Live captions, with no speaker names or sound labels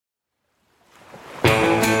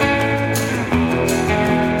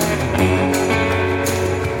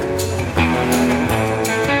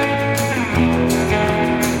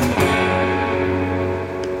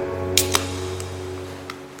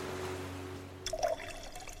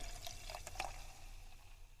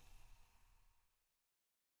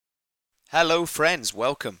Hello, friends.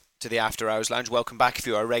 Welcome to the After Hours Lounge. Welcome back if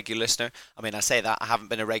you're a regular listener. I mean, I say that I haven't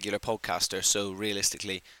been a regular podcaster, so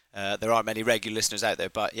realistically, there aren't many regular listeners out there.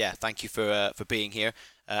 But yeah, thank you for being here.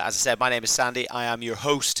 As I said, my name is Sandy. I am your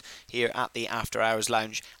host here at the After Hours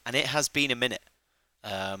Lounge, and it has been a minute.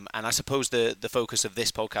 And I suppose the focus of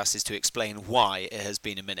this podcast is to explain why it has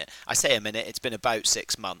been a minute. I say a minute, it's been about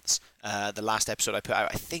 6 months. The last episode I put out,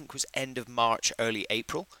 I think, was end of March, early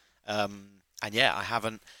April. And yeah, I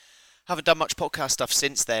haven't done much podcast stuff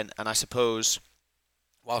since then, and I suppose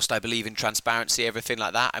whilst I believe in transparency, everything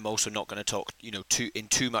like that, I'm also not going to talk,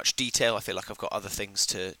 too much detail. I feel like I've got other things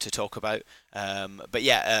to talk about. But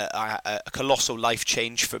yeah, a colossal life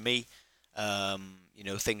change for me.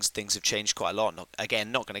 Things have changed quite a lot. Not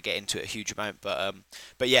going to get into it a huge amount,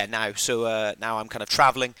 but yeah, now I'm kind of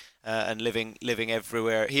traveling and living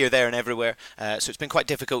everywhere, here, there, and everywhere. So it's been quite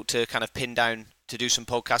difficult to kind of pin down to do some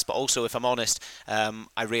podcasts. But also, if I'm honest,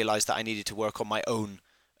 I realised that I needed to work on my own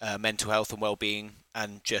mental health and well-being,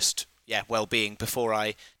 and just well-being before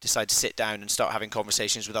I decide to sit down and start having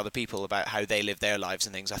conversations with other people about how they live their lives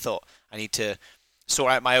and things. I thought I need to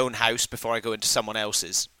sort out my own house before I go into someone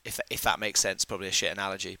else's, if that makes sense. Probably a shit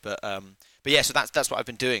analogy, but yeah. So that's what I've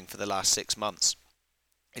been doing for the last 6 months.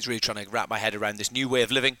 Is really trying to wrap my head around this new way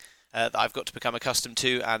of living that I've got to become accustomed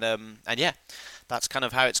to, and yeah, that's kind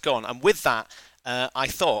of how it's gone. And with that, I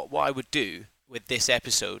thought what I would do with this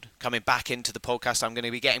episode, coming back into the podcast, I'm going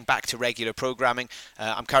to be getting back to regular programming.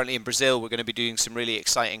 I'm currently in Brazil. We're going to be doing some really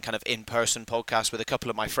exciting kind of in-person podcasts with a couple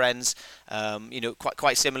of my friends.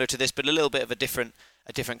 Quite similar to this, but a little bit of a different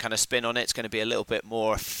kind of spin on it. It's going to be a little bit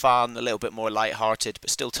more fun, a little bit more light-hearted, but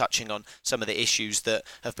still touching on some of the issues that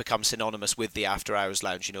have become synonymous with the After Hours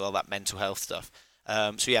Lounge. All that mental health stuff.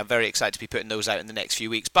 So yeah, I'm very excited to be putting those out in the next few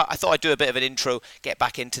weeks. But I thought I'd do a bit of an intro, get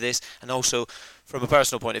back into this, and also from a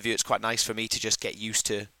personal point of view, it's quite nice for me to just get used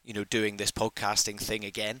to doing this podcasting thing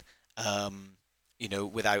again.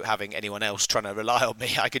 Without having anyone else trying to rely on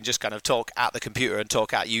me, I can just kind of talk at the computer and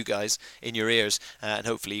talk at you guys in your ears, and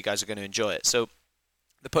hopefully you guys are going to enjoy it. So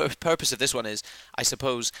the purpose of this one is, I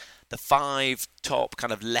suppose, the 5 top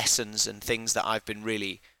kind of lessons and things that I've been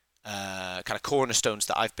really kind of cornerstones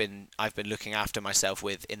that I've been looking after myself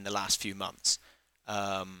with in the last few months.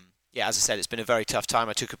 As I said, it's been a very tough time.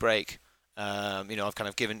 I took a break. I've kind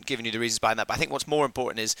of given you the reasons behind that. But I think what's more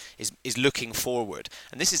important is looking forward.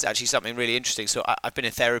 And this is actually something really interesting. So I've been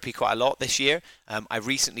in therapy quite a lot this year. I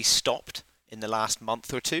recently stopped in the last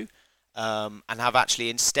month or two, and have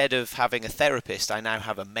actually, instead of having a therapist, I now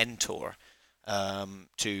have a mentor.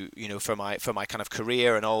 For my kind of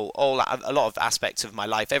career and all that, a lot of aspects of my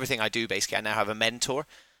life, everything I do, basically, I now have a mentor.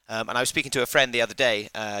 And I was speaking to a friend the other day,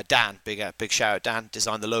 Dan, big shout out, Dan,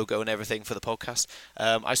 designed the logo and everything for the podcast.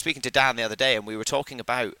 I was speaking to Dan the other day, and we were talking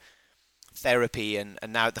about therapy and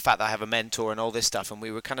now the fact that I have a mentor and all this stuff, and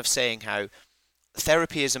we were kind of saying how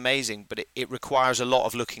therapy is amazing, but it requires a lot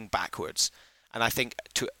of looking backwards. And I think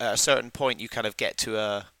to a certain point, you kind of get to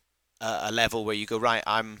a level where you go, right,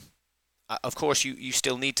 of course, you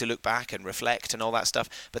still need to look back and reflect and all that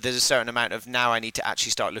stuff, but there's a certain amount of now I need to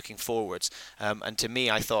actually start looking forwards. And to me,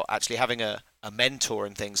 I thought actually having a mentor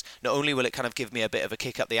and things, not only will it kind of give me a bit of a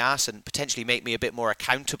kick up the ass and potentially make me a bit more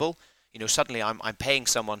accountable. Suddenly I'm paying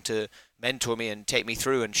someone to mentor me and take me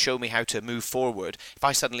through and show me how to move forward. If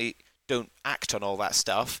I suddenly don't act on all that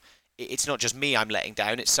stuff, it's not just me I'm letting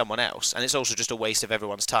down, it's someone else. And it's also just a waste of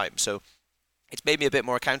everyone's time. So it's made me a bit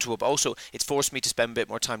more accountable, but also it's forced me to spend a bit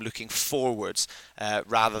more time looking forwards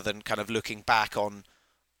rather than kind of looking back on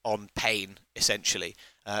pain, essentially.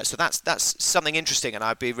 So that's something interesting, and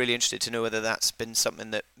I'd be really interested to know whether that's been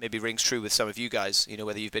something that maybe rings true with some of you guys,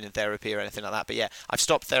 whether you've been in therapy or anything like that. But yeah, I've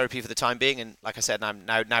stopped therapy for the time being, and like I said, I'm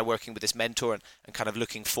now working with this mentor and kind of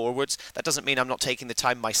looking forwards. That doesn't mean I'm not taking the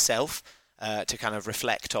time myself to kind of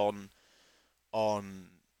reflect on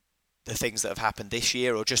the things that have happened this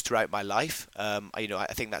year or just throughout my life. I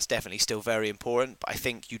think that's definitely still very important, but I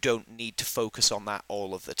think you don't need to focus on that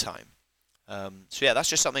all of the time. So yeah, that's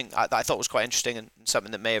just something that I thought was quite interesting and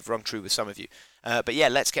something that may have rung true with some of you. But yeah,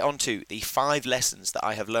 let's get on to the 5 lessons that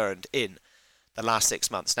I have learned in the last 6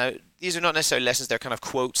 months. Now, these are not necessarily lessons; they're kind of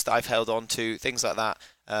quotes that I've held on to, things like that.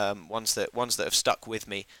 Ones that have stuck with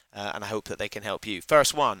me, and I hope that they can help you.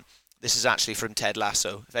 First one. This is actually from Ted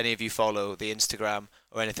Lasso. If any of you follow the Instagram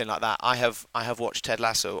or anything like that, I have watched Ted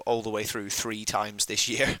Lasso all the way through 3 times this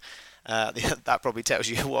year. That probably tells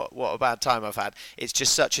you what a bad time I've had. It's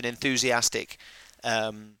just such an enthusiastic,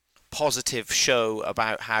 positive show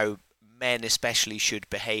about how men especially should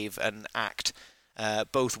behave and act,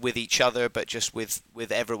 both with each other, but just with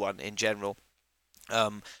everyone in general.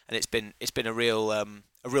 And it's been a real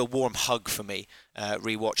a real warm hug for me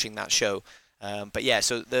rewatching that show. But yeah,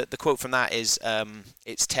 so the quote from that is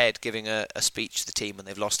it's Ted giving a speech to the team when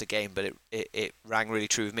they've lost a game, but it rang really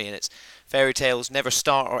true with me, and it's fairy tales never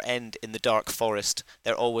start or end in the dark forest.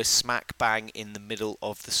 They're always smack bang in the middle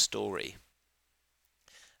of the story.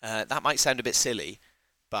 That might sound a bit silly,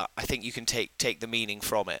 but I think you can take the meaning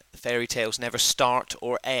from it. The fairy tales never start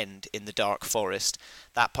or end in the dark forest.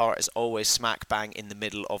 That part is always smack bang in the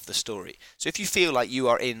middle of the story. So if you feel like you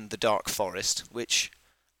are in the dark forest, which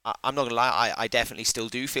I'm not going to lie, I definitely still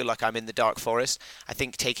do feel like I'm in the dark forest, I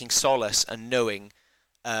think taking solace and knowing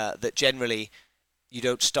that generally you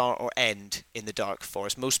don't start or end in the dark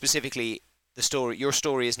forest. Most specifically, your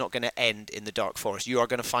story is not going to end in the dark forest. You are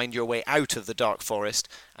going to find your way out of the dark forest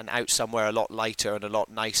and out somewhere a lot lighter and a lot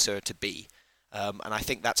nicer to be. And I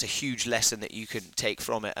think that's a huge lesson that you can take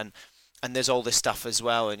from it. And there's all this stuff as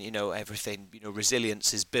well, and everything.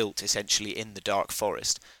 Resilience is built essentially in the dark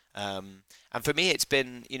forest. And for me, it's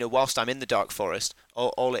been, whilst I'm in the dark forest,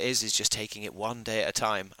 all it is just taking it one day at a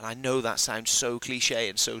time. And I know that sounds so cliche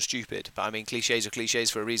and so stupid, but I mean, cliches are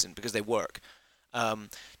cliches for a reason because they work.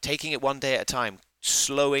 Taking it one day at a time,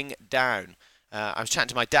 slowing down. I was chatting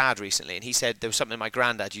to my dad recently, and he said there was something my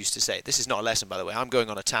granddad used to say. This is not a lesson, by the way. I'm going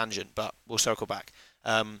on a tangent, but we'll circle back.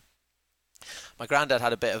 My granddad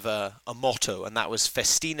had a bit of a motto, and that was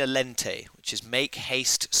festina lente, which is make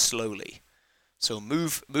haste slowly. So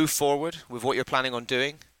move forward with what you're planning on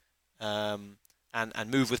doing, and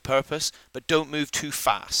move with purpose, but don't move too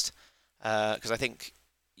fast, because I think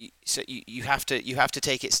you have to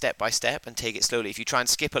take it step by step and take it slowly. If you try and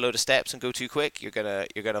skip a load of steps and go too quick, you're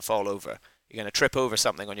gonna fall over. You're gonna trip over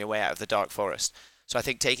something on your way out of the dark forest. So I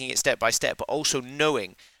think taking it step by step, but also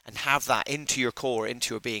knowing and have that into your core,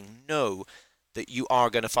 into your being, know that you are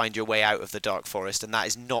going to find your way out of the dark forest, and that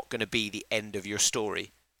is not going to be the end of your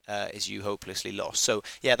story. Is you hopelessly lost. So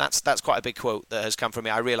yeah, that's quite a big quote that has come from me.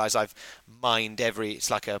 I realise I've mined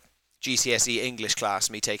it's like a GCSE English class,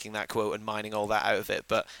 me taking that quote and mining all that out of it,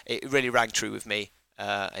 but it really rang true with me,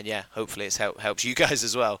 and yeah, hopefully it's helps you guys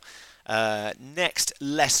as well. Next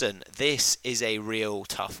lesson. This is a real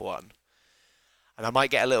tough one, and I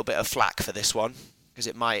might get a little bit of flack for this one because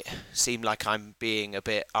it might seem like I'm being a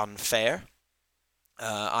bit unfair.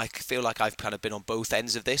 I feel like I've kind of been on both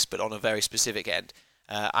ends of this, but on a very specific end.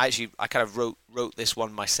 I kind of wrote this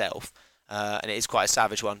one myself, and it is quite a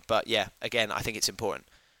savage one. But yeah, again, I think it's important.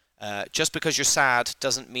 Just because you're sad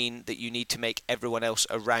doesn't mean that you need to make everyone else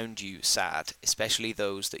around you sad, especially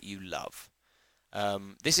those that you love.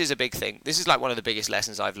 This is a big thing. This is like one of the biggest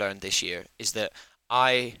lessons I've learned this year, is that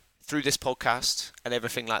through this podcast and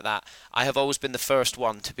everything like that, I have always been the first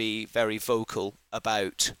one to be very vocal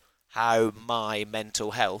about how my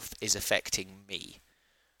mental health is affecting me.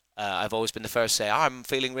 I've always been the first to say, I'm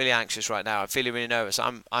feeling really anxious right now. I'm feeling really nervous.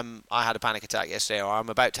 I had a panic attack yesterday, or I'm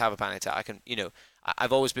about to have a panic attack.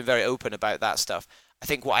 I've always been very open about that stuff. I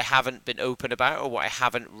think what I haven't been open about, or what I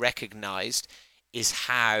haven't recognised, is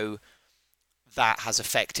how that has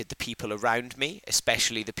affected the people around me,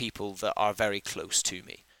 especially the people that are very close to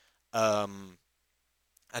me. And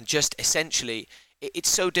just essentially, it's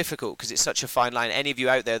so difficult because it's such a fine line. Any of you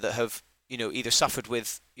out there that have, either suffered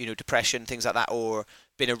with, depression, things like that, or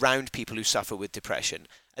been around people who suffer with depression,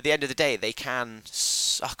 at the end of the day, they can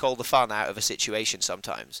suck all the fun out of a situation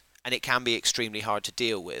sometimes, and it can be extremely hard to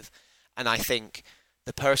deal with. And I think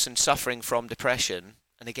the person suffering from depression,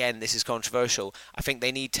 and again, this is controversial, I think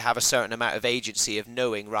they need to have a certain amount of agency of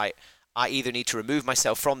knowing, right, I either need to remove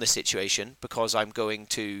myself from this situation because I'm going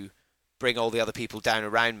to bring all the other people down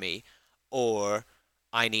around me, or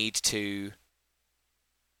I need to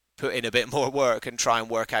put in a bit more work and try and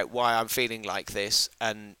work out why I'm feeling like this,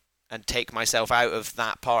 and take myself out of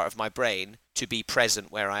that part of my brain to be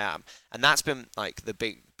present where I am. And that's been like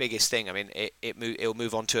the biggest thing. I mean, it'll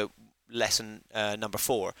move on to lesson number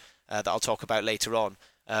 4 that I'll talk about later on.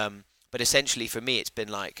 But essentially for me, it's been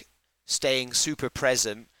like staying super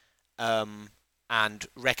present and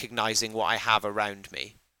recognizing what I have around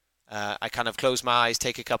me. I kind of close my eyes,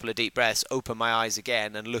 take a couple of deep breaths, open my eyes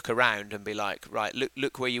again, and look around and be like, right,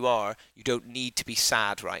 look where you are. You don't need to be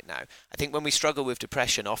sad right now. I think when we struggle with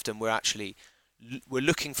depression, often we're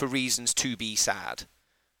looking for reasons to be sad,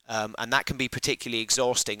 and that can be particularly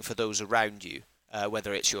exhausting for those around you,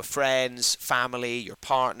 whether it's your friends, family, your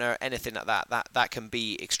partner, anything like that. That can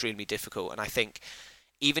be extremely difficult. And I think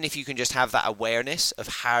even if you can just have that awareness of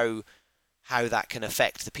how that can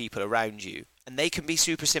affect the people around you. And they can be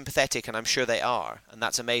super sympathetic, and I'm sure they are, and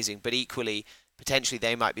that's amazing. But equally, potentially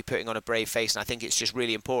they might be putting on a brave face, and I think it's just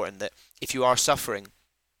really important that if you are suffering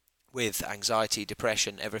with anxiety,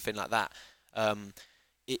 depression, everything like that,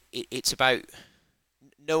 it's about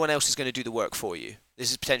no one else is going to do the work for you.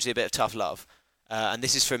 This is potentially a bit of tough love. And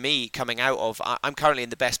this is for me coming out of, I'm currently in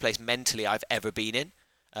the best place mentally I've ever been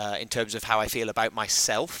in terms of how I feel about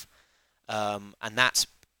myself. And that's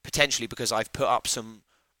potentially because I've put up some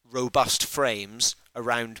robust frames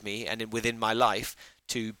around me and within my life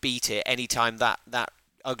to beat it anytime that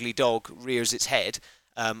ugly dog rears its head.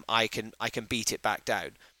 I can beat it back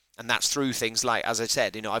down. And that's through things like, as I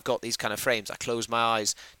said, I've got these kind of frames. I close my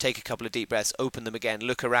eyes, take a couple of deep breaths, open them again,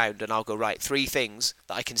 look around, and I'll go, right, 3 things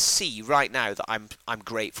that I can see right now that I'm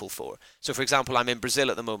grateful for. So, for example, I'm in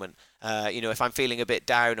Brazil at the moment. If I'm feeling a bit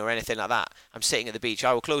down or anything like that, I'm sitting at the beach.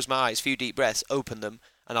 I will close my eyes, few deep breaths, open them,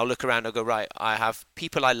 and I'll look around and go, right, I have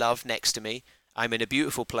people I love next to me. I'm in a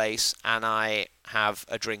beautiful place, and I have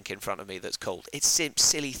a drink in front of me that's cold. It's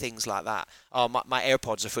silly things like that. Oh, my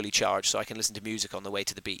AirPods are fully charged, so I can listen to music on the way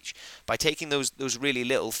to the beach. By taking those really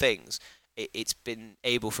little things, it's been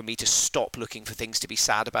able for me to stop looking for things to be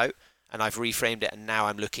sad about, and I've reframed it, and now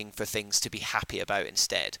I'm looking for things to be happy about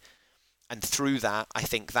instead. And through that, I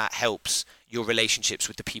think that helps your relationships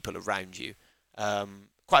with the people around you.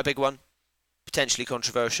 Quite a big one, potentially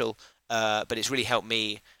controversial, but it's really helped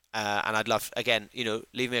me. And I'd love, again,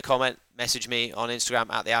 leave me a comment, message me on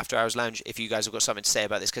Instagram at the After Hours Lounge if you guys have got something to say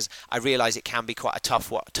about this, because I realise it can be quite a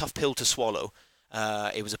tough pill to swallow.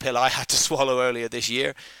 It was a pill I had to swallow earlier this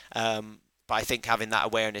year, but I think having that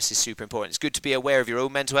awareness is super important. It's good to be aware of your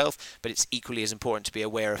own mental health, but it's equally as important to be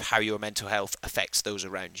aware of how your mental health affects those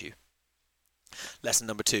around you. Lesson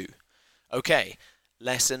number 2. Okay.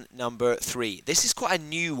 Lesson number 3. This is quite a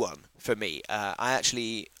new one for me. I've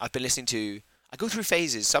been listening to. I go through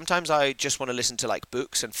phases. Sometimes I just want to listen to like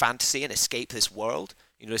books and fantasy and escape this world.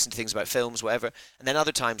 Listen to things about films, whatever. And then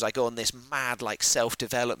other times I go on this mad like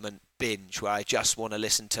self-development binge where I just want to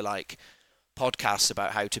listen to like podcasts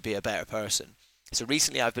about how to be a better person. So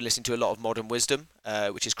recently I've been listening to a lot of Modern Wisdom,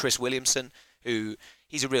 which is Chris Williamson, who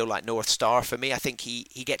he's a real like North Star for me. I think he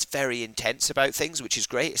gets very intense about things, which is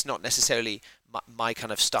great. It's not necessarily my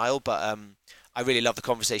kind of style, but I really love the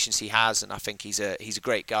conversations he has, and I think he's a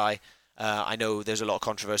great guy. I know there's a lot of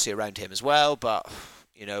controversy around him as well, but,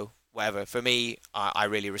 whatever. For me, I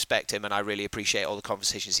really respect him, and I really appreciate all the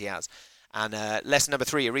conversations he has. And lesson number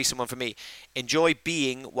 3, a recent one for me, enjoy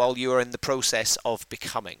being while you are in the process of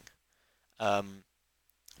becoming.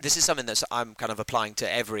 This is something that I'm kind of applying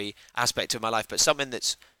to every aspect of my life, but something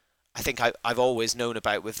that's I think I've always known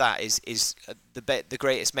about with that is the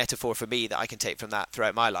greatest metaphor for me that I can take from that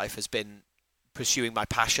throughout my life has been pursuing my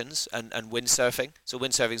passions and windsurfing. So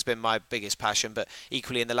windsurfing's been my biggest passion, but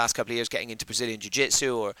equally in the last couple of years getting into Brazilian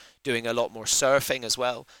Jiu-Jitsu or doing a lot more surfing as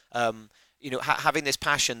well. Having this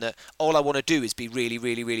passion that all I want to do is be really,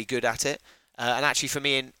 really, really good at it. And actually for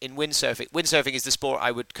me in windsurfing is the sport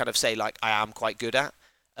I would kind of say like I am quite good at.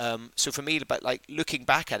 So for me, but like looking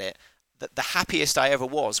back at it, the happiest I ever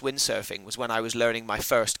was windsurfing was when I was learning my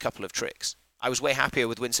first couple of tricks. I was way happier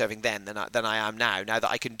with windsurfing then than I am now that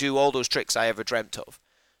I can do all those tricks I ever dreamt of.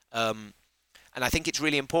 And I think it's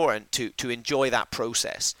really important to enjoy that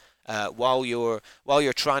process. While you're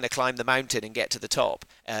trying to climb the mountain and get to the top,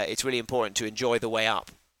 it's really important to enjoy the way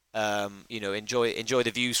up. Enjoy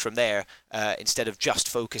the views from there instead of just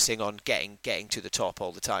focusing on getting to the top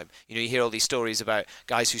all the time. You hear all these stories about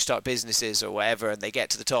guys who start businesses or whatever, and they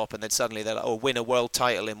get to the top, and then suddenly they're like, win a world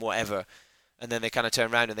title in whatever, and then they kind of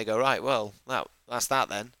turn around and they go, right, well, that's that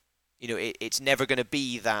then. It's never going to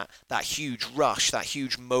be that huge rush, that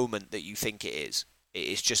huge moment that you think it is.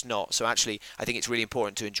 It's just not. So actually, I think it's really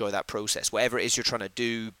important to enjoy that process. Whatever it is you're trying to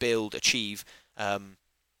do, build, achieve,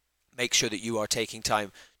 make sure that you are taking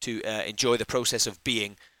time to enjoy the process of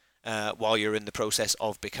being while you're in the process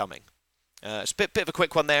of becoming. It's a bit of a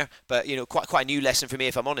quick one there, but quite a new lesson for me,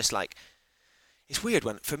 if I'm honest. Like, it's weird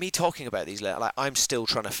when for me talking about these, like I'm still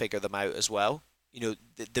trying to figure them out as well.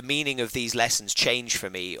 The meaning of these lessons change for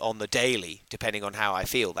me on the daily, depending on how I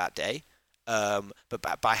feel that day.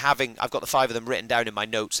 But I've got the 5 of them written down in my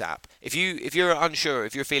notes app. If you're unsure,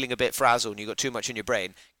 if you're feeling a bit frazzled and you've got too much in your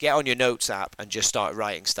brain, get on your notes app and just start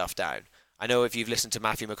writing stuff down. I know if you've listened to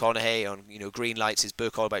Matthew McConaughey on Green Lights, his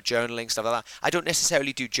book all about journaling, stuff like that. I don't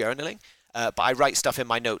necessarily do journaling, but I write stuff in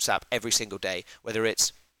my notes app every single day, whether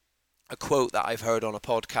it's a quote that I've heard on a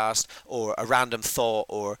podcast or a random thought,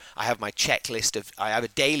 or I have my checklist I have a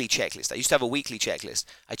daily checklist. I used to have a weekly checklist.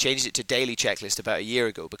 I changed it to daily checklist about a year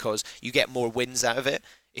ago because you get more wins out of it.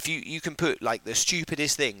 If you can put like the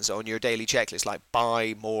stupidest things on your daily checklist, like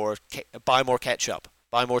buy more ketchup,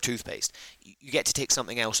 buy more toothpaste, you get to take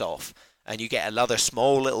something else off and you get another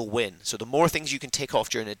small little win. So the more things you can tick off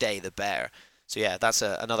during a day, the better. So yeah, that's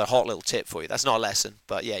another hot little tip for you. That's not a lesson,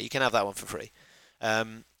 but yeah, you can have that one for free.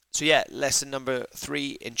 So yeah, lesson number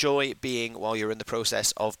 3, enjoy being while you're in the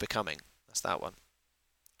process of becoming. That's that one.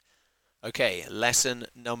 Okay, lesson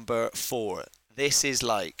number 4. This is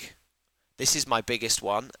like this is my biggest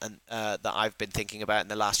one, and that I've been thinking about in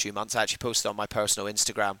the last few months. I actually posted on my personal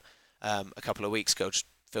Instagram a couple of weeks ago. Just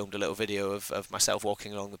filmed a little video of myself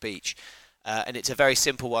walking along the beach, and it's a very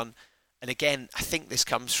simple one. And again, I think this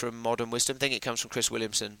comes from modern wisdom. I think it comes from Chris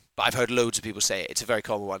Williamson, but I've heard loads of people say it. It's a very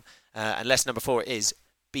common one. And lesson number 4 is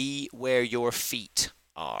be where your feet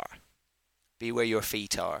are. Be where your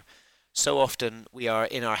feet are. So often we are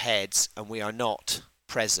in our heads and we are not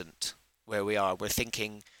present where we are. We're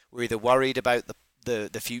thinking, we're either worried about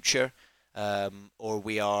the future, or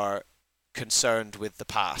we are concerned with the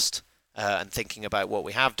past, and thinking about what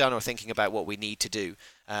we have done or thinking about what we need to do.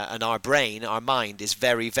 And our brain, our mind, is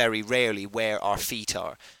very, very rarely where our feet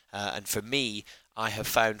are. And for me, I have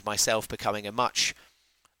found myself becoming a much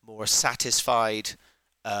more satisfied,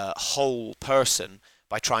 whole person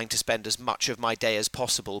by trying to spend as much of my day as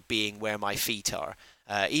possible being where my feet are.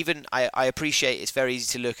 Even I appreciate it's very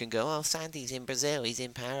easy to look and go, oh, Sandy's in Brazil, he's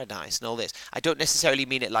in paradise, and all this. I don't necessarily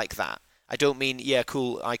mean it like that. I don't mean, yeah,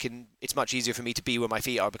 cool, it's much easier for me to be where my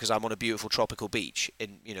feet are because I'm on a beautiful tropical beach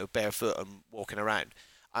in, barefoot and walking around.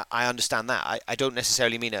 I understand that. I don't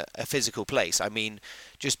necessarily mean a physical place. I mean,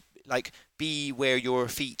 just like be where your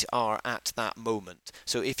feet are at that moment.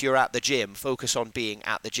 So if you're at the gym, focus on being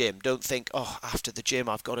at the gym. Don't think, oh, after the gym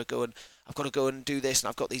I've got to go and do this, and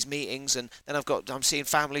I've got these meetings, and then I'm seeing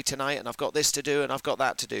family tonight, and I've got this to do, and I've got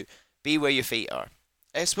that to do. Be where your feet are.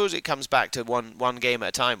 I suppose it comes back to one game at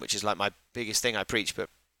a time, which is like my biggest thing I preach, but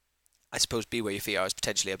I suppose be where your feet are is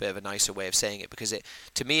potentially a bit of a nicer way of saying it, because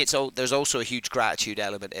to me there's also a huge gratitude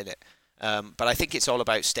element in it. But I think it's all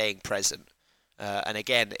about staying present. And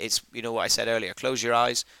again, it's what I said earlier. Close your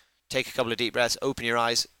eyes, take a couple of deep breaths, open your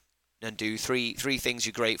eyes, and do three things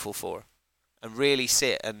you're grateful for, and really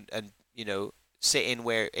sit and sit in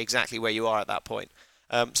exactly where you are at that point.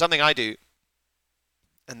 Something I do,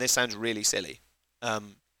 and this sounds really silly,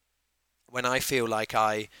 when I feel like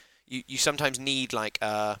you sometimes need like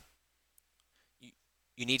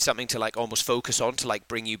you need something to like almost focus on to like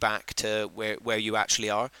bring you back to where you actually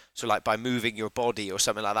are. So like by moving your body or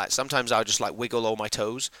something like that. Sometimes I'll just like wiggle all my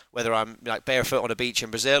toes, whether I'm like barefoot on a beach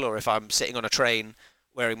in Brazil or if I'm sitting on a train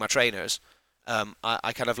wearing my trainers.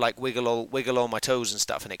 I kind of like wiggle all my toes and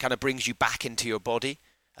stuff, and it kind of brings you back into your body.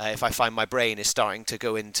 If I find my brain is starting to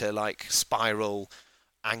go into like spiral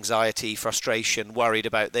anxiety, frustration, worried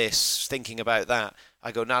about this, thinking about that,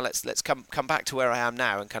 I go, now let's come back to where I am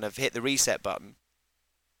now and kind of hit the reset button.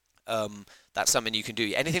 That's something you can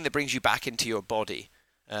do. Anything that brings you back into your body.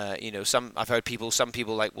 I've heard some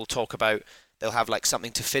people like will talk about they'll have like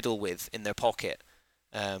something to fiddle with in their pocket.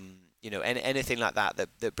 Anything like that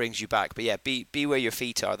brings you back. But yeah, be where your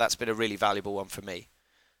feet are. That's been a really valuable one for me.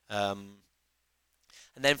 And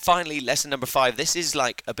then finally, lesson number 5. This is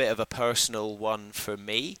like a bit of a personal one for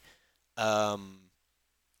me.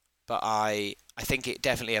 But I think it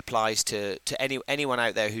definitely applies to anyone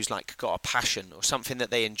out there who's like got a passion or something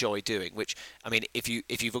that they enjoy doing. Which, I mean, if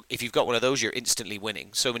you've got one of those, you're instantly winning.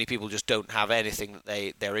 So many people just don't have anything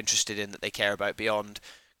that they're interested in, that they care about beyond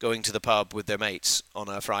going to the pub with their mates on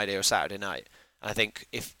a Friday or Saturday night. And I think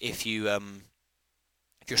if you're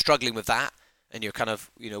struggling with that and you're kind of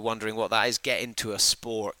wondering what that is, get into a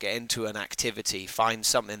sport, get into an activity, find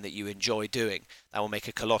something that you enjoy doing. That will make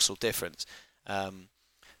a colossal difference.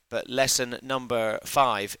 But lesson number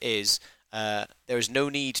 5 is there is no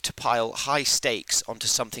need to pile high stakes onto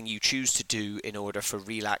something you choose to do in order for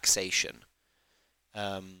relaxation.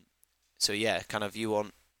 So yeah, kind of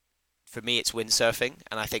for me it's windsurfing,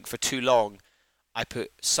 and I think for too long I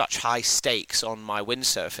put such high stakes on my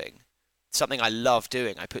windsurfing. Something I love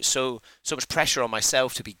doing. I put so much pressure on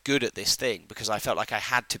myself to be good at this thing because I felt like I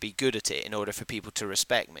had to be good at it in order for people to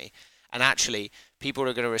respect me. And actually, people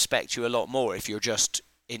are going to respect you a lot more if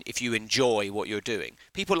you enjoy what you're doing.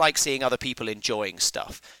 People like seeing other people enjoying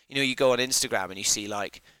stuff. You go on Instagram and you see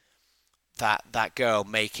like that girl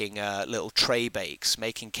making little tray bakes,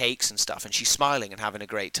 making cakes and stuff, and she's smiling and having a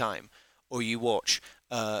great time. Or you watch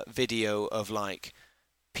a video of like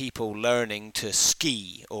people learning to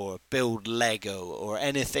ski or build Lego or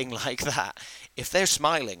anything like that. If they're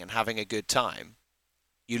smiling and having a good time,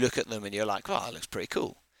 you look at them and you're like, oh, that looks pretty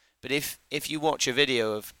cool. But if you watch a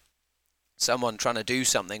video of someone trying to do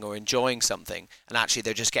something or enjoying something and actually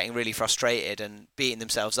they're just getting really frustrated and beating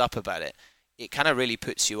themselves up about it, it kind of really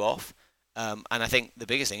puts you off. And I think the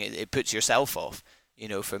biggest thing, it puts yourself off,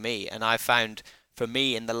 for me. And I found for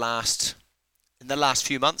me in the last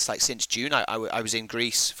few months, like since June, I was in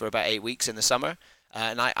Greece for about 8 weeks in the summer,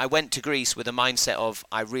 And I went to Greece with a mindset of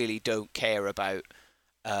I really don't care about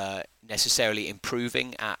necessarily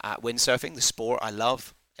improving at windsurfing, the sport. I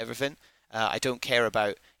love everything. I don't care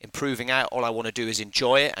about improving out. All I want to do is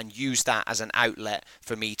enjoy it and use that as an outlet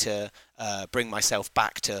for me to bring myself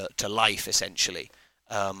back to life, essentially.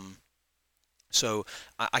 So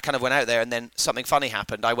I kind of went out there, and then something funny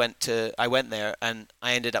happened. I went there, and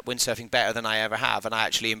I ended up windsurfing better than I ever have, and I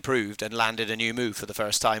actually improved and landed a new move for the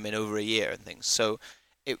first time in over a year and things. So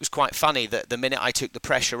it was quite funny that the minute I took the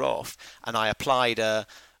pressure off and I applied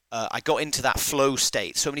I got into that flow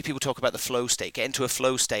state. So many people talk about the flow state. Get into a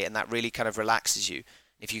flow state, and that really kind of relaxes you.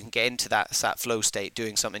 If you can get into that flow state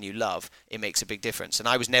doing something you love, it makes a big difference. And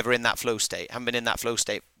I was never in that flow state. I haven't been in that flow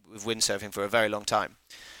state with windsurfing for a very long time.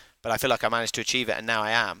 But I feel like I managed to achieve it, and now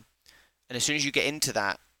I am. And as soon as you get into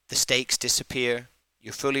that, the stakes disappear,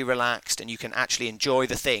 you're fully relaxed, and you can actually enjoy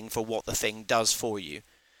the thing for what the thing does for you.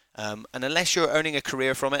 And unless you're earning a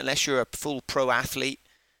career from it, unless you're a full pro athlete,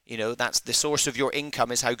 that's the source of your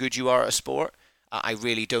income is how good you are at a sport, I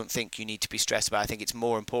really don't think you need to be stressed about it. I think it's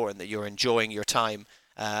more important that you're enjoying your time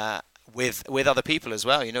with other people as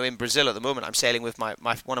well. In Brazil at the moment, I'm sailing with my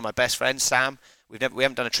one of my best friends, Sam. We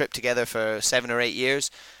haven't done a trip together for 7 or 8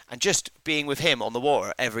 years, and just being with him on the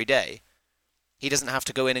water every day, he doesn't have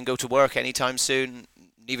to go in and go to work anytime soon.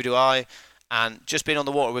 Neither do I, and just being on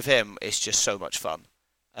the water with him is just so much fun.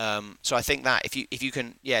 So I think that if you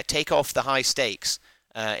can take off the high stakes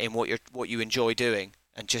in what you enjoy doing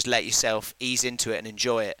and just let yourself ease into it and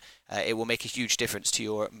enjoy it, it will make a huge difference to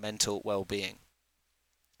your mental well-being.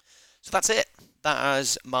 So that's it. That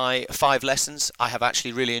is my 5 lessons. I have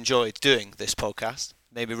actually really enjoyed doing this podcast.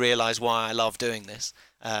 Made me realise why I love doing this.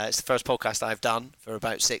 It's the first podcast I've done for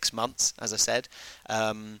about 6 months, as I said.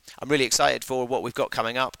 I'm really excited for what we've got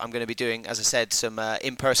coming up. I'm going to be doing, as I said, some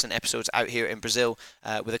in-person episodes out here in Brazil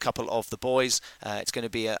with a couple of the boys. It's going to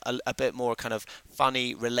be a bit more kind of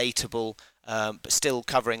funny, relatable, but still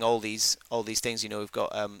covering all these things. We've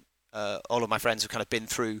got all of my friends have kind of been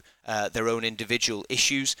through their own individual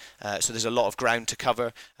issues, so there's a lot of ground to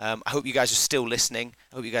cover. I hope you guys are still listening.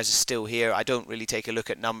 I hope you guys are still here. I don't really take a look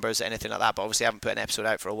at numbers or anything like that, but obviously I haven't put an episode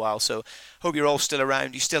out for a while, so hope you're all still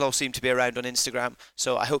around. You still all seem to be around on Instagram,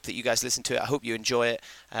 so I hope that you guys listen to it. I hope you enjoy it.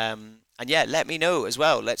 And yeah, let me know as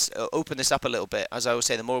well. Let's open this up a little bit. As I always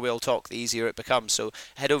say, the more we all talk, the easier it becomes. So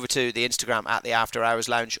head over to the Instagram at the After Hours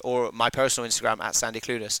Lounge, or my personal Instagram at Sandy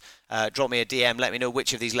Clunas. Drop me a DM. Let me know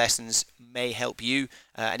which of these lessons may help you.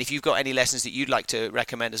 And if you've got any lessons that you'd like to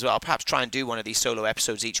recommend as well, I'll perhaps try and do one of these solo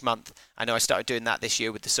episodes each month. I know I started doing that this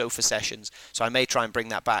year with the sofa sessions, so I may try and bring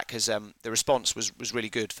that back because the response was really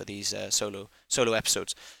good for these solo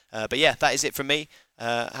episodes. But yeah, that is it from me.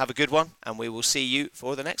 Have a good one, and we will see you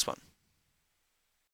for the next one.